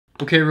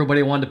Okay, everybody,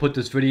 I wanted to put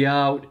this video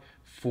out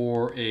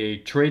for a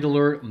trade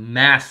alert,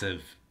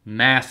 massive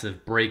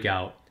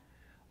breakout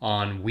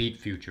on wheat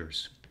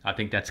futures. I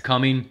think that's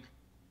coming.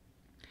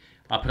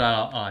 I put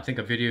out, I think,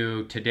 a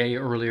video today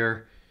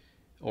earlier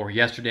or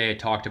yesterday. I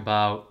talked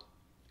about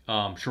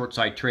short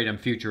side trade on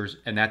futures,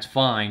 and that's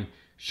fine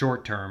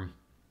short term,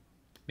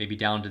 maybe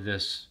down to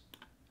this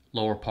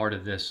lower part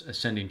of this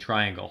ascending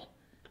triangle.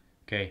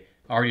 Okay,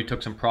 I already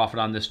took some profit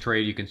on this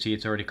trade. You can see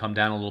it's already come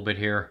down a little bit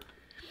here.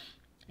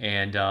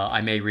 And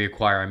I may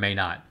reacquire, I may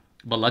not.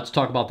 But let's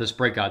talk about this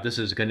breakout. This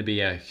is going to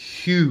be a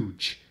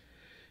huge,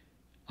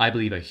 I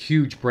believe, a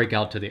huge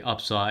breakout to the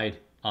upside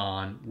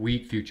on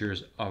wheat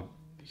futures. A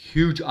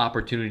huge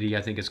opportunity,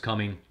 I think, is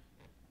coming.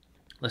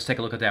 Let's take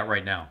a look at that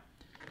right now.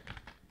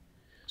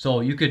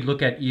 So you could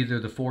look at either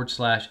the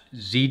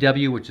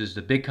 /ZW, which is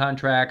the big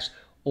contracts,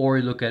 or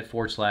you look at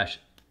 /XW,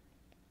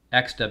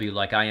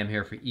 like I am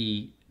here for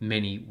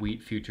E-mini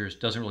wheat futures.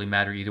 Doesn't really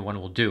matter, either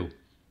one will do.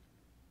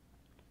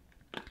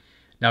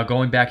 Now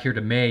going back here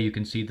to May, you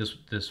can see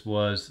this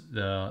was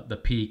the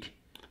peak,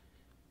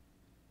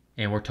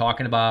 and we're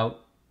talking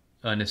about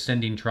an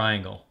ascending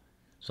triangle.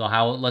 So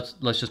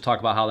let's just talk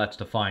about how that's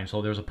defined.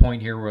 So there's a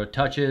point here where it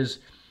touches,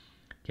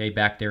 okay,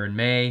 back there in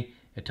May.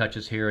 It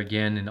touches here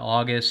again in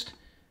August,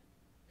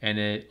 and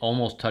it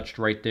almost touched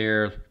right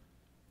there,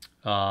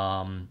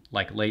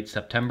 like late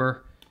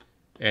September,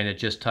 and it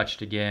just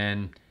touched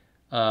again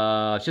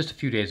just a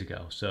few days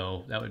ago.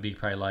 So that would be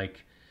probably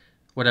like,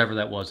 whatever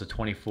that was, the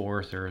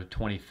 24th or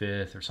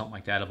 25th or something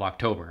like that of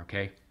October,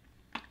 okay?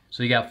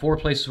 So you got 4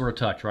 places where it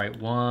touched, right?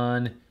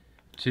 1,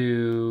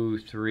 2,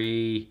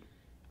 3,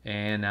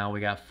 and now we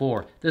got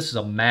 4. This is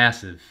a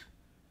massive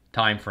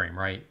time frame,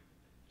 right?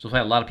 So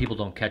a lot of people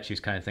don't catch these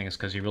kind of things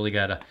because you really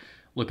got to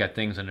look at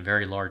things on a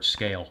very large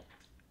scale,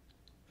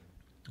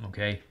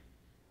 okay?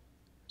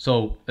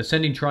 So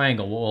ascending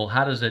triangle, well,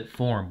 how does it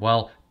form?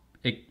 Well,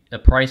 a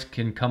price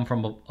can come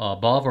from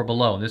above or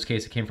below. In this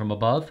case, it came from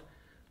above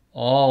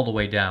all the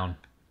way down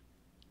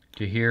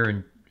to here,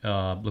 and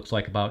looks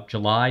like about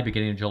July,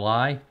 beginning of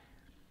July.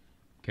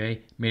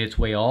 Okay, made its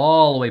way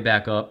all the way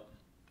back up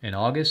in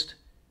August.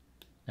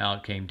 Now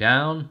it came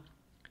down,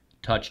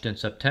 touched in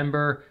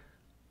September,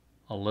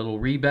 a little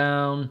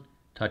rebound,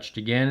 touched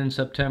again in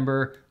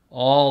September,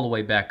 all the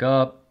way back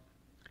up,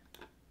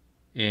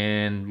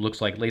 and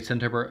looks like late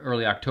September,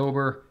 early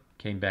October,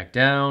 came back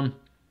down,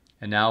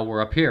 and now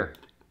we're up here.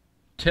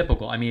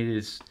 Typical. I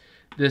mean,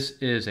 this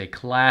is a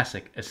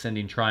classic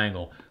ascending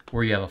triangle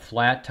where you have a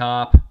flat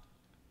top,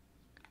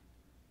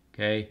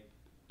 okay,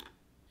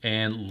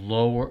 and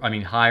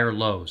higher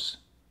lows.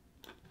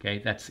 Okay,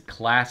 that's a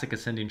classic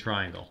ascending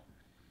triangle.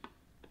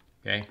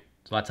 Okay,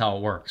 so that's how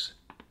it works.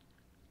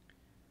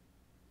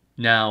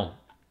 Now,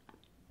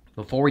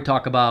 before we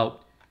talk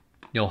about,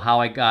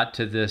 how I got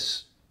to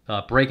this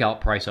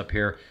breakout price up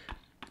here,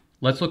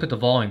 let's look at the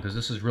volume, because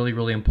this is really,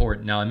 really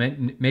important. Now,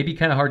 it may be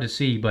kind of hard to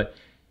see, but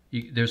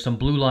there's some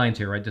blue lines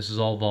here, right? This is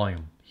all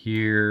volume.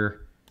 Here's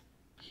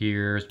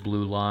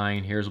blue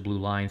line, here's a blue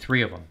line,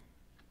 3 of them,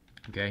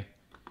 okay?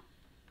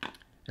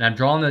 And I'm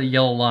drawing the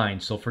yellow line,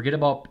 so forget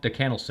about the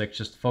candlesticks,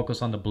 just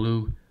focus on the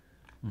blue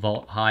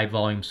high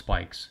volume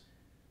spikes.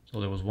 So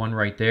there was one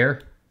right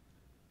there,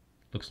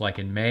 looks like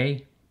in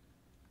May,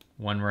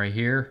 one right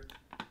here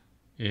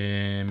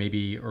in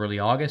maybe early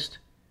August,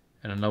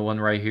 and another one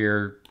right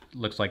here,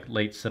 looks like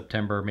late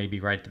September, maybe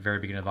right at the very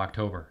beginning of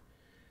October.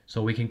 So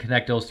we can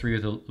connect those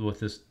 3 with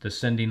this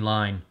descending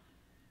line,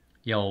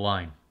 yellow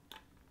line.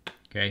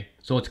 Okay,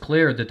 so it's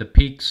clear that the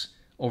peaks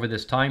over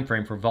this time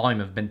frame for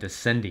volume have been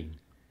descending.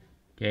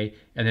 Okay,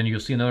 and then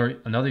you'll see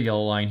another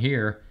yellow line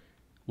here.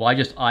 Well, I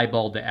just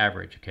eyeballed the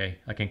average. Okay,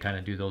 I can kind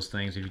of do those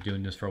things. If you're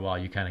doing this for a while,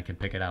 you kind of can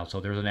pick it out. So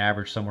there's an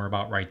average somewhere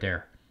about right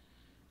there.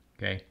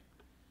 Okay,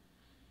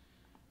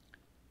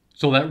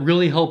 so that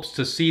really helps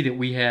to see that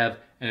we have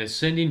an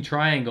ascending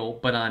triangle,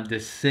 but on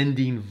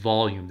descending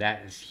volume.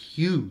 That is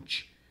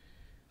huge.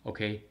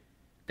 Okay,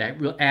 that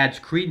adds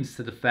credence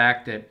to the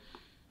fact that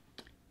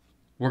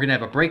we're going to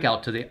have a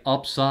breakout to the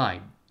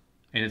upside,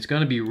 and it's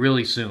going to be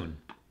really soon.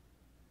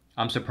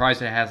 I'm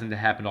surprised it hasn't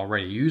happened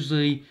already.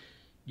 Usually,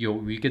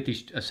 we get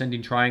these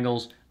ascending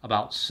triangles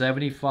about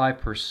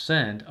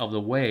 75% of the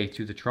way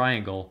through the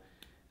triangle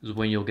is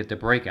when you'll get the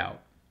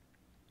breakout.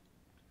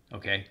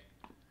 Okay,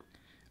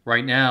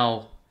 right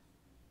now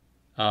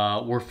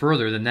we're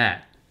further than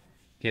that.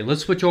 Okay,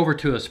 let's switch over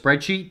to a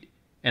spreadsheet,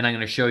 and I'm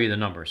going to show you the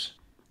numbers.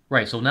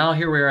 Right, so now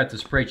here we are at the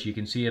spreadsheet. You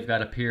can see I've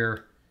got up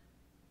here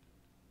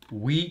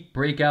wheat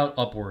breakout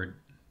upward,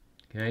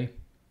 okay?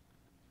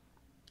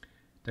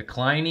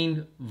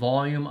 Declining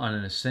volume on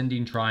an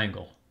ascending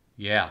triangle,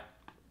 yeah.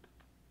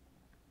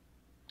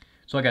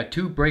 So I got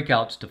 2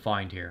 breakouts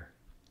defined here.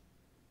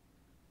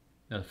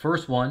 Now the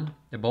first one,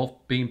 they're both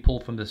being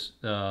pulled from this,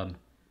 both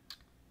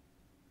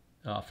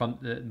have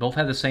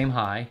the same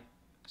high,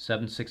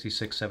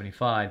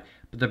 766.75,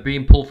 but they're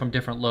being pulled from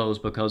different lows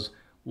because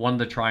one of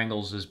the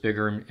triangles is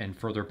bigger and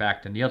further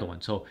back than the other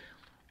one. So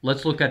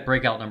let's look at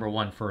breakout number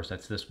 1 first.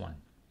 That's this one.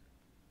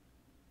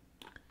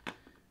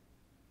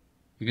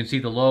 You can see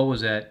the low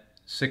was at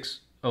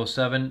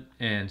 607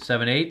 and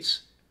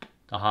 7/8.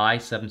 The high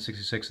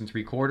 766 and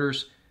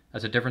 3/4.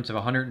 That's a difference of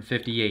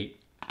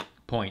 158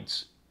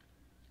 points.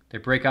 The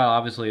breakout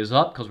obviously is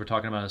up because we're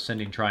talking about an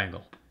ascending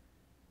triangle.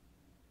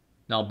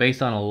 Now,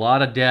 based on a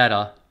lot of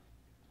data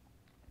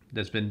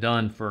that's been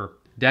done for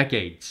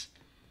decades,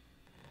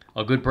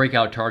 a good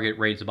breakout target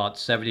rate is about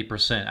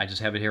 70%. I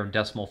just have it here in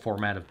decimal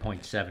format of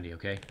 0.70,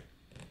 okay?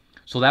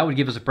 So that would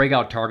give us a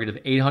breakout target of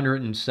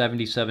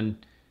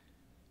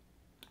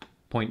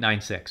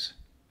 877.96,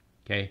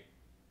 okay?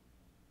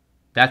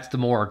 That's the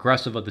more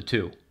aggressive of the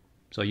two.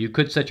 So you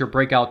could set your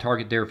breakout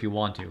target there if you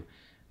want to.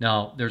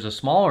 Now, there's a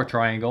smaller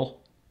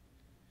triangle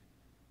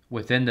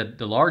within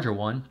the larger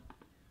one,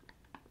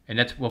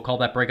 and we'll call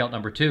that breakout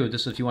number 2.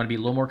 This is if you want to be a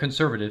little more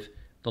conservative.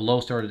 The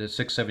low started at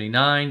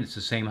 679. It's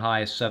the same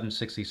high as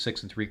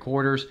 766 and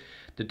 3/4.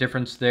 The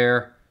difference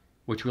there,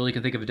 which really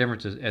can think of a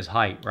difference as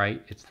height,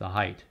 right? It's the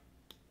height.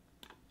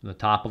 From the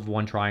top of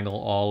one triangle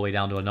all the way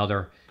down to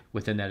another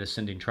within that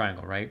ascending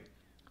triangle, right?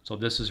 So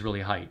this is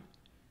really height.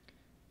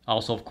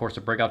 Also, of course,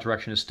 the breakout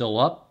direction is still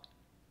up.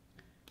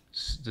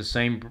 It's the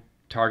same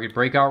target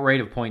breakout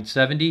rate of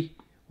 0.70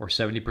 or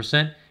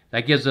 70%.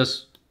 That gives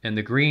us, in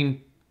the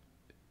green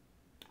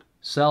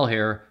cell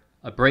here,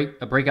 a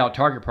breakout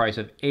target price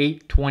of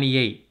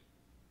 $8.28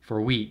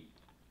 for wheat.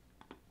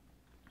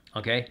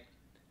 Okay?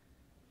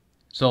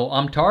 So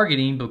I'm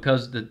targeting,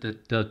 because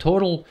the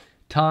total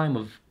time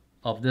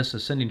of this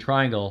ascending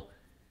triangle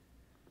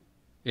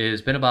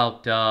has been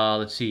about,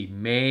 let's see,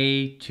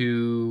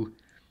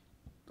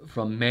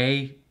 from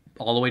May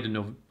all the way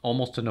to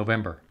almost to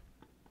November.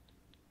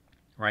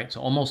 Right? So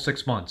almost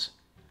 6 months.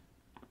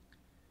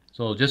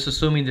 So just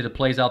assuming that it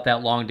plays out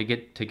that long to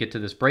get to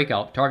this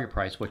breakout target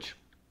price, which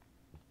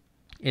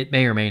it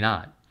may or may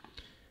not.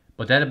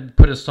 But that would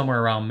put us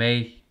somewhere around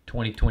May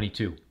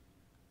 2022.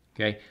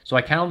 Okay? So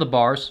I counted the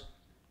bars.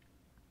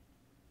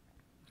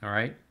 All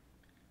right?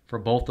 For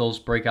both those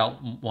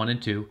breakout 1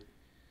 and 2.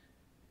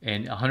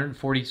 And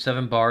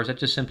 147 bars, that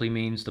just simply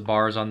means the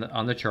bars on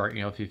the chart.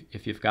 You know,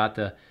 if you've got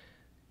the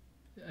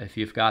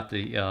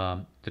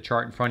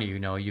chart in front of you, you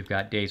know you've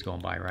got days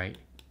going by, right?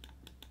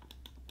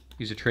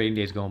 These are trading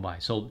days going by.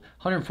 So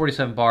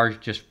 147 bars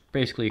just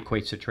basically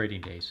equates to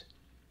trading days.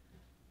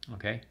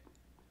 Okay?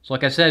 So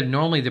like I said,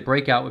 normally the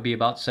breakout would be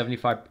about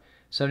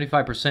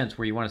 75% is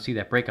where you want to see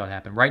that breakout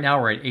happen. Right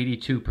now we're at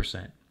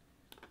 82%.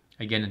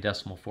 Again, in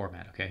decimal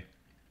format, okay?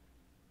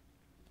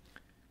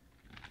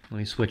 Let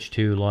me switch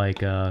to like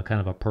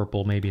kind of a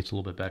purple. Maybe it's a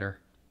little bit better.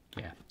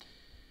 Yeah.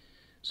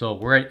 So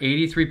we're at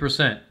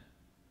 83%.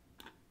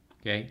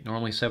 Okay,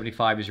 normally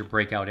 75 is your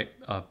breakout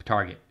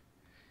target.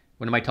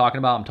 What am I talking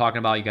about? I'm talking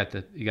about you got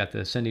the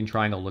ascending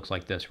triangle looks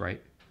like this,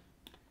 right?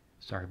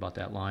 Sorry about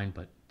that line,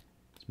 but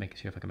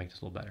let's see if I can make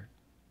this a little better.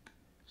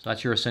 So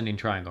that's your ascending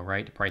triangle,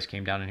 right? The price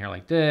came down in here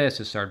like this.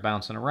 It started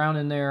bouncing around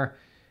in there,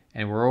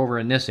 and we're over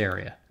in this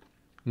area.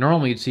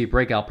 Normally you'd see a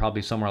breakout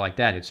probably somewhere like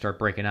that. It'd start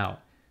breaking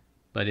out,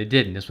 but it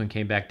didn't. This one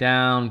came back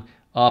down,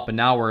 up, and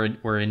now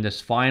we're in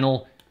this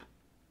final.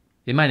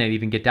 It might not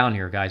even get down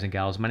here, guys and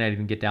gals. It might not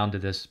even get down to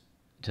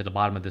the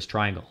bottom of this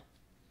triangle.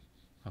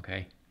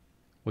 Okay,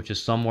 which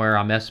is somewhere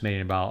I'm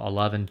estimating about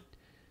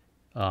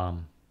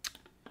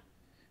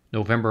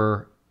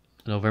November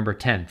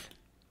 10th,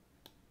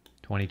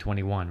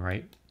 2021,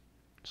 right?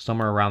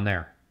 Somewhere around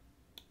there.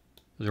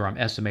 Is where I'm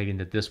estimating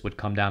that this would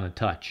come down and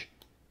touch.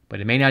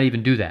 But it may not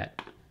even do that.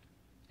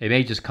 It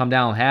may just come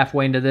down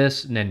halfway into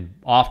this and then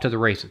off to the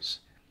races.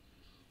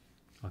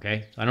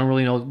 Okay? I don't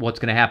really know what's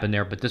going to happen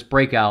there, but this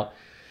breakout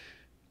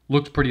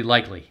looks pretty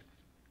likely.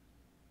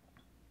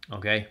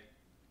 Okay?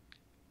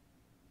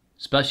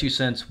 Especially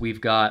since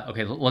we've got...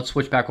 Okay, let's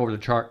switch back over the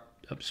chart.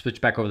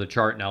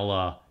 And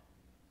I'll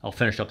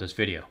finish up this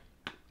video.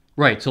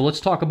 Right, so let's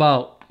talk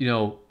about,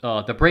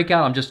 the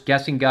breakout. I'm just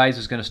guessing, guys,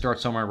 is going to start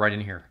somewhere right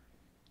in here.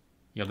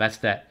 That's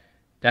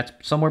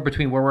somewhere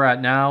between where we're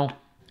at now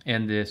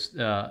and this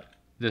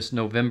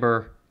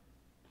November.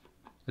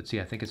 Let's see,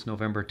 I think it's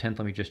November 10th.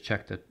 Let me just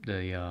check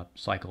the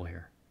cycle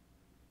here.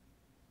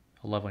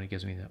 I love when it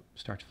gives me that,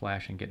 starts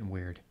flashing, getting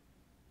weird.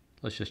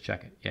 Let's just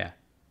check it. Yeah,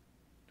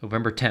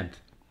 November 10th.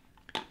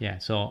 Yeah,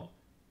 so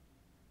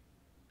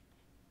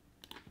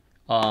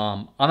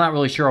I'm not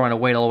really sure I want to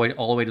wait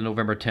all the way to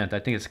November 10th. I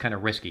think it's kind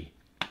of risky.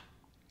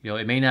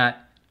 It may not.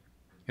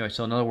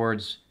 So in other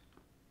words,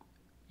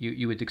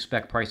 you would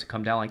expect price to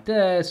come down like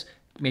this,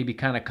 maybe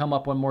kind of come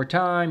up one more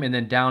time, and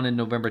then down in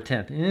November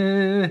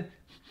 10th.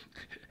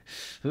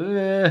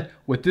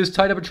 With this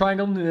tight of a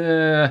triangle,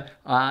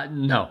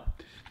 no.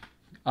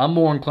 I'm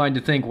more inclined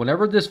to think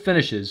whenever this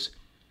finishes,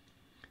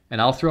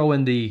 and I'll throw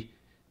in the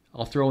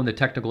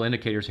technical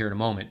indicators here in a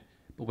moment.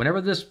 But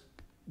whenever this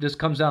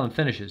comes down and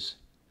finishes,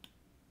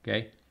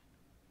 okay,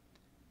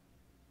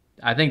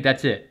 I think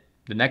that's it.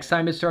 The next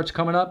time it starts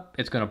coming up,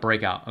 it's going to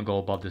break out and go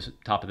above this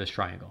top of this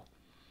triangle.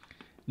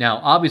 Now,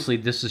 obviously,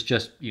 this is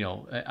just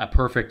a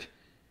perfect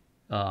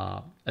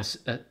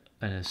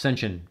an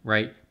ascension,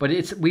 right? But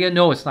we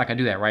know it's not going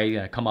to do that, right? It's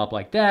going to come up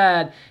like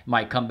that. It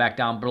might come back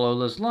down below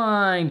this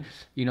line.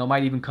 You know,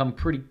 might even come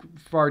pretty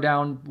far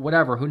down,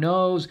 whatever. Who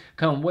knows?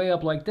 Come way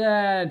up like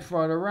that,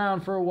 fart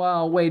around for a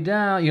while, way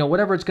down. You know,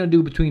 whatever it's going to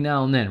do between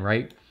now and then,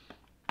 right?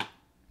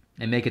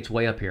 And make its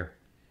way up here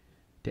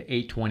to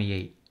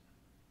 828.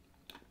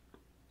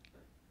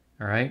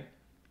 All right?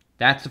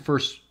 That's the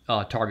first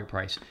target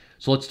price.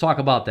 So let's talk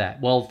about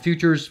that. Well,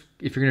 futures,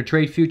 if you're going to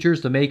trade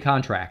futures, the May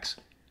contracts.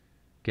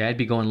 Okay, I'd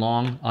be going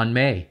long on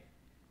May.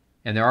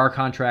 And there are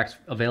contracts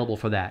available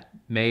for that.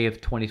 May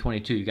of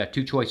 2022. You got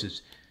two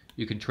choices.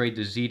 You can trade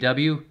the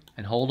ZW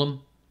and hold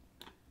them,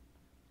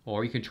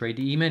 or you can trade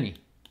the E-mini.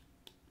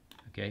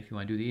 Okay, if you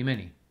want to do the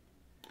E-mini.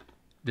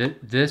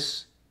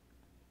 This,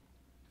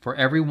 for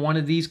every one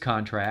of these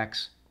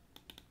contracts,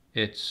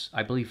 it's,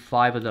 I believe,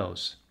 5 of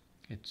those.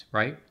 It's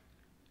right.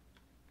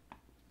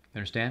 You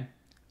understand?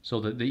 So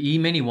the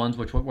E-mini ones,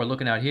 which what we're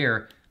looking at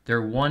here,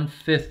 they're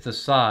 1/5 the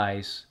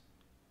size.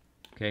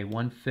 Okay,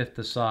 1/5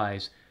 the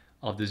size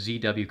of the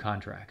ZW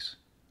contracts.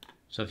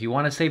 So if you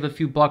want to save a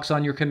few bucks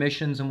on your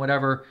commissions and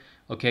whatever,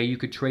 okay, you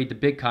could trade the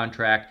big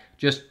contract.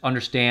 Just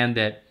understand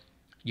that,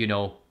 you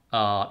know,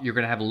 you're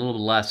going to have a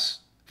little less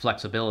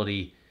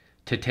flexibility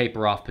to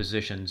taper off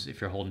positions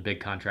if you're holding big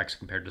contracts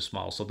compared to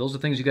small. So those are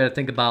things you got to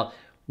think about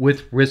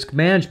with risk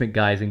management,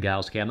 guys and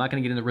gals. Okay, I'm not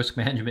going to get into risk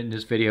management in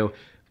this video,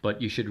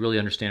 but you should really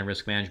understand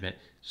risk management.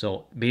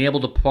 So being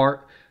able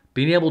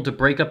to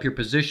break up your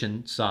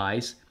position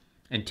size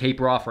and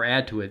taper off or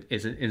add to it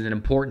is an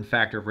important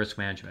factor of risk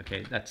management.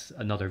 Okay, that's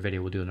another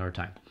video we'll do another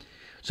time.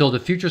 So the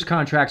futures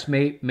contracts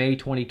May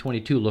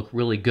 2022 look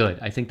really good.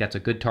 I think that's a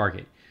good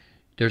target.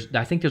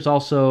 I think there's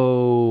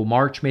also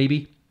March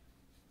maybe.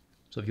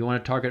 So if you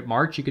want to target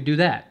March, you could do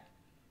that.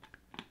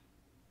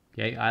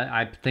 Okay,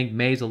 I think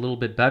May's a little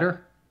bit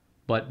better,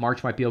 but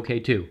March might be okay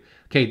too.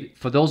 Okay,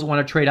 for those that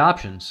want to trade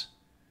options,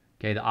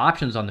 okay, the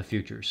options on the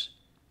futures,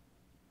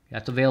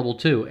 that's available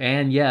too.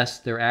 And yes,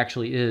 there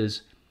actually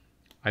is,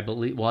 I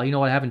believe, well, you know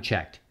what, I haven't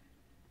checked.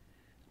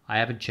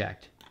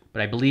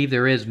 But I believe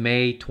there is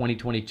May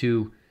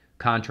 2022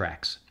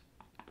 contracts.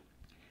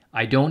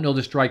 I don't know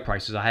the strike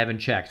prices. I haven't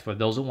checked. For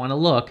those that want to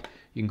look,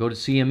 you can go to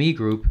CME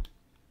Group,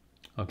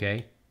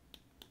 okay,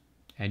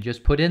 and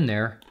just put in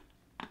there,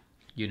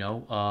 you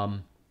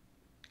know,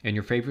 in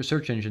your favorite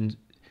search engine,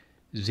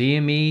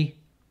 CME,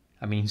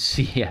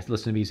 listen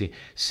to me,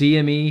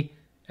 CME,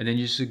 and then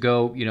you just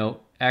go, you know,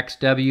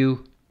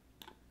 XW,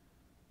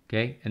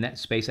 okay, and that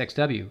space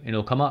XW, and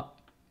it'll come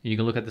up. And you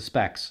can look at the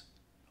specs,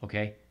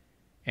 okay,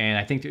 and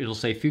I think it'll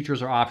say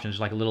futures or options.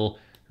 There's like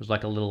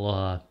a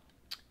little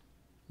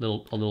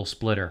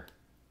splitter.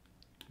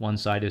 One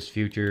side is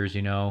futures,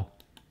 you know,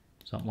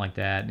 something like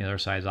that, and the other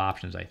side is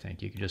options. I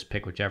think you can just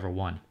pick whichever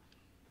one,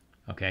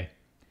 okay.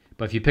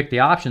 But if you pick the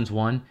options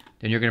one,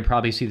 then you're going to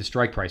probably see the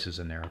strike prices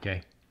in there,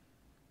 okay.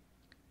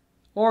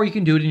 Or you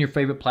can do it in your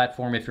favorite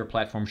platform if your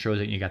platform shows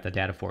it and you got the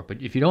data for it.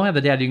 But if you don't have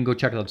the data, you can go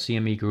check out the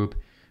CME Group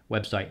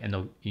website,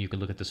 and you can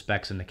look at the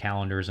specs and the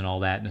calendars and all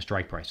that and the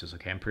strike prices.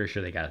 Okay, I'm pretty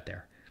sure they got it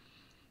there.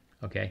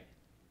 Okay,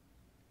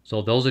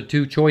 so those are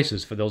two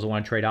choices for those that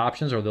want to trade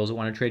options or those that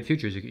want to trade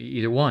futures.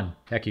 Either one.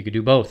 Heck, you could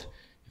do both.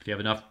 If you have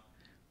enough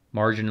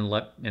margin and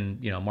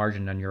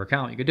margin on your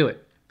account, you could do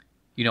it.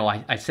 You know,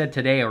 I said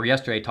today or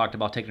yesterday, I talked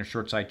about taking a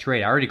short side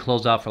trade. I already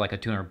closed out for like a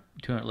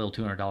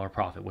 $200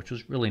 profit, which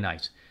was really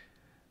nice.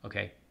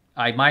 Okay,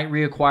 I might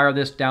reacquire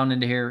this down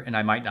into here, and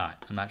I might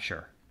not. I'm not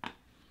sure.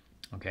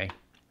 Okay.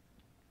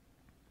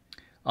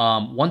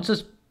 Once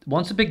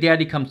the Big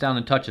Daddy comes down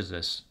and touches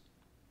this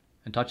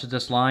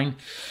line,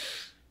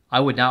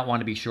 I would not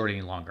want to be short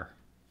any longer.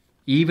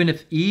 Even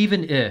if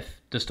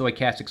the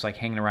stochastic's like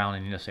hanging around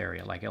in this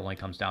area, like it only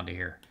comes down to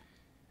here,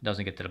 it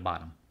doesn't get to the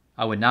bottom.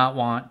 I would not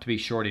want to be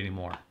short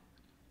anymore.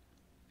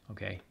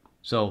 Okay,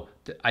 so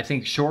I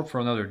think short for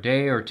another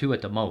day or two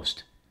at the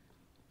most.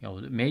 You know,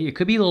 it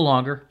could be a little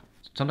longer.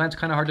 Sometimes it's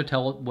kind of hard to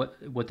tell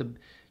what the,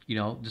 you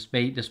know, this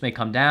may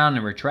come down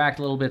and retract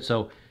a little bit.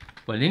 So,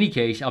 but in any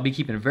case, I'll be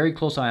keeping a very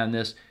close eye on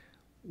this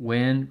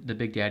when the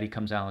Big Daddy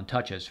comes down and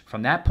touches.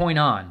 From that point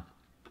on,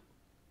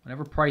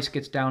 whenever price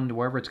gets down to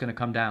wherever it's going to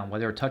come down,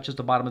 whether it touches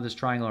the bottom of this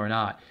triangle or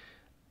not,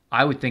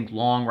 I would think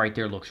long right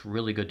there looks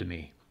really good to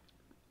me.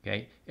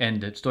 Okay,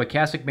 and the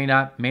stochastic may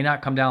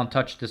not come down and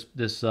touch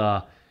this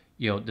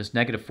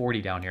negative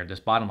 40 down here, this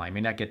bottom line. It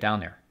may not get down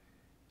there.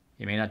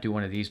 It may not do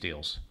one of these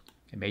deals.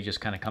 It may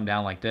just kind of come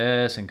down like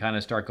this and kind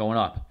of start going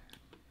up.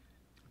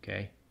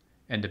 Okay,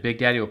 and the Big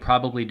Daddy will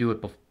probably do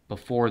it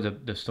before the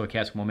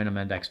stochastic momentum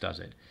index does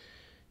it.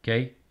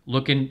 Okay,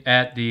 looking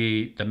at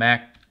the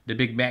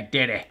big Mac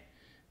Daddy,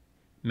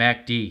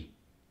 MACD.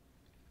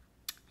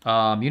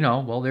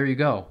 Well, there you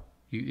go.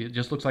 It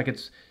just looks like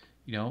it's,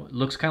 it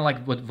looks kind of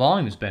like what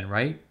volume has been,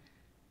 right?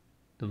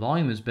 The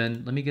volume has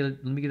been. Let me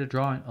get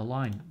a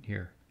line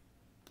here.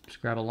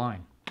 Just grab a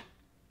line.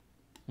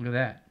 Look at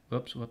that.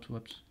 Whoops. Look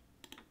at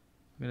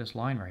this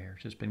line right here.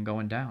 It's just been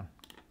going down.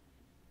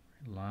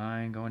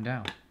 Line going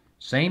down.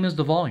 Same as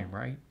the volume,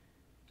 right?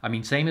 I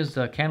mean, same as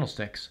the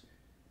candlesticks.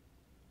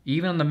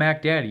 Even on the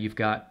Mac Daddy, you've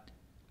got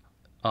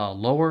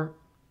lower.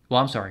 Well,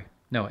 I'm sorry.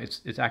 No,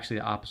 it's actually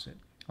the opposite.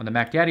 On the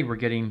Mac Daddy, we're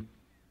getting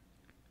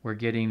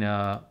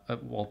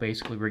well,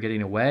 basically we're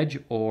getting a wedge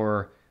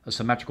or a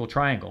symmetrical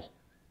triangle.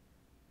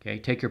 Okay,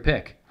 take your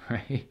pick,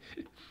 right?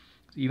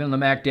 Even on the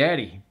Mac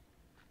Daddy,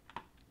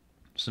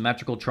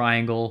 symmetrical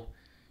triangle,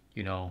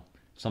 you know,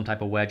 some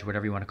type of wedge,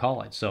 whatever you want to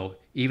call it. So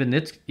even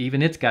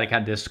it's got a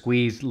kind of this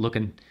squeezed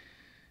looking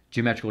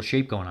geometrical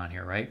shape going on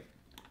here, right?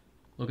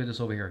 Look at this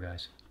over here,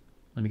 guys.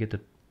 Let me get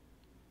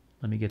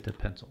the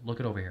pencil. Look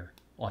at over here.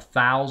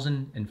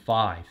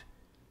 1005.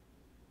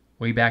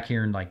 Way back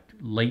here in like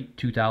late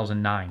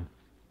 2009.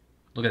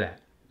 Look at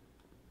that.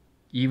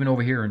 Even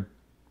over here in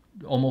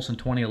almost in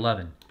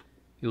 2011.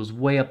 It was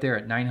way up there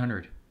at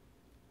 900.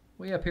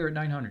 Way up here at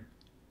 900.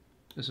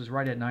 This is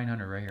right at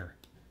 900 right here.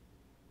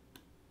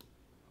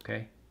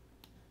 Okay?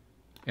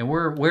 And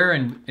we're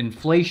in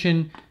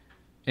inflation,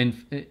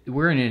 and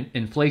we're in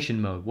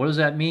inflation mode. What does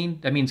that mean?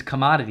 That means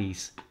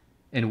commodities.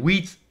 And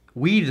wheat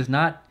is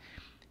not.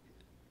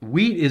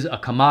 Wheat is a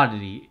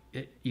commodity.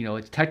 You know,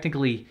 it's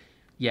technically,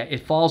 yeah,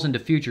 it falls into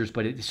futures,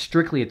 but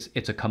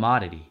it's a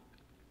commodity.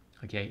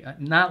 Okay,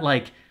 not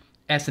like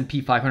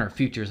S&P 500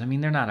 futures. I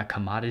mean, they're not a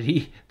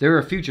commodity.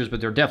 They're futures,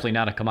 but they're definitely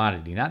not a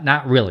commodity.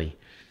 Not really.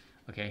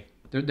 Okay,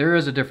 there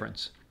is a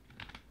difference.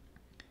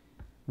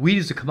 Wheat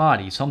is a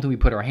commodity, something we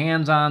put our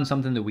hands on,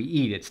 something that we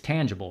eat. It's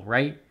tangible,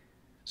 right?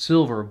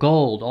 Silver,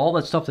 gold, all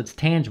that stuff that's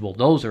tangible.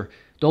 Those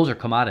are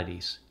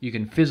commodities. You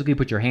can physically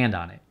put your hand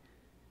on it.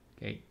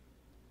 Okay,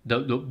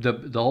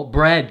 the whole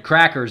bread,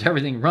 crackers,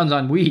 everything runs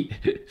on wheat,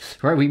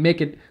 right? We make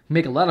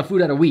a lot of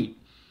food out of wheat.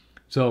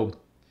 So,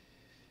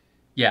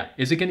 yeah,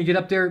 is it going to get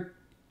up there?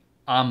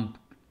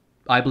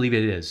 I believe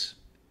it is.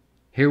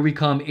 Here we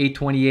come,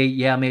 828.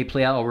 Yeah, it may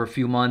play out over a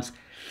few months.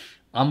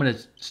 I'm going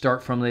to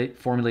start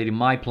formulating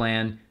my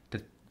plan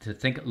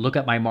to look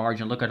at my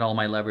margin, look at all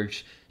my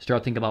leverage,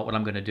 start thinking about what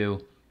I'm going to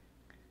do.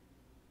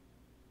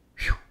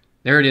 Whew.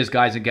 There it is,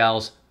 guys and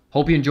gals.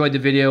 Hope you enjoyed the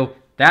video.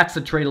 That's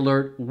the trade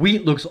alert.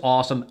 Wheat looks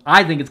awesome.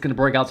 I think it's going to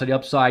break out to the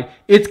upside.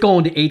 It's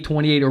going to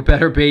 828 or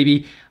better,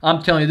 baby.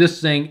 I'm telling you, this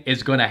thing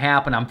is going to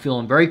happen. I'm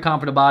feeling very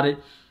confident about it.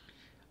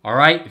 All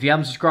right, if you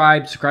haven't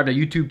subscribed to our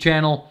YouTube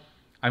channel.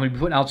 I'm going to be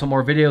putting out some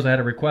more videos. I had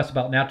a request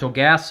about natural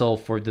gas, so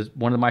for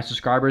one of my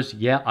subscribers,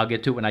 yeah, I'll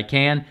get to it when I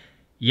can.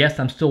 Yes,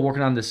 I'm still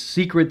working on the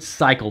secret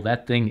cycle.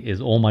 That thing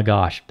is, oh my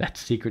gosh, that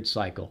secret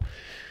cycle.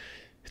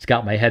 It's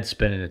got my head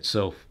spinning. It's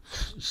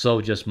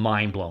so just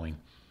mind-blowing.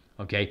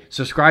 Okay,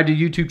 subscribe to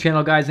the YouTube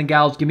channel, guys and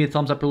gals. Give me a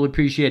thumbs up. Really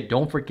appreciate it.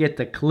 Don't forget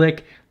to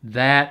click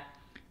that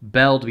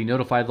bell to be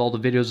notified of all the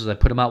videos as I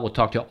put them out. We'll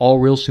talk to you all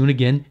real soon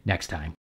again next time.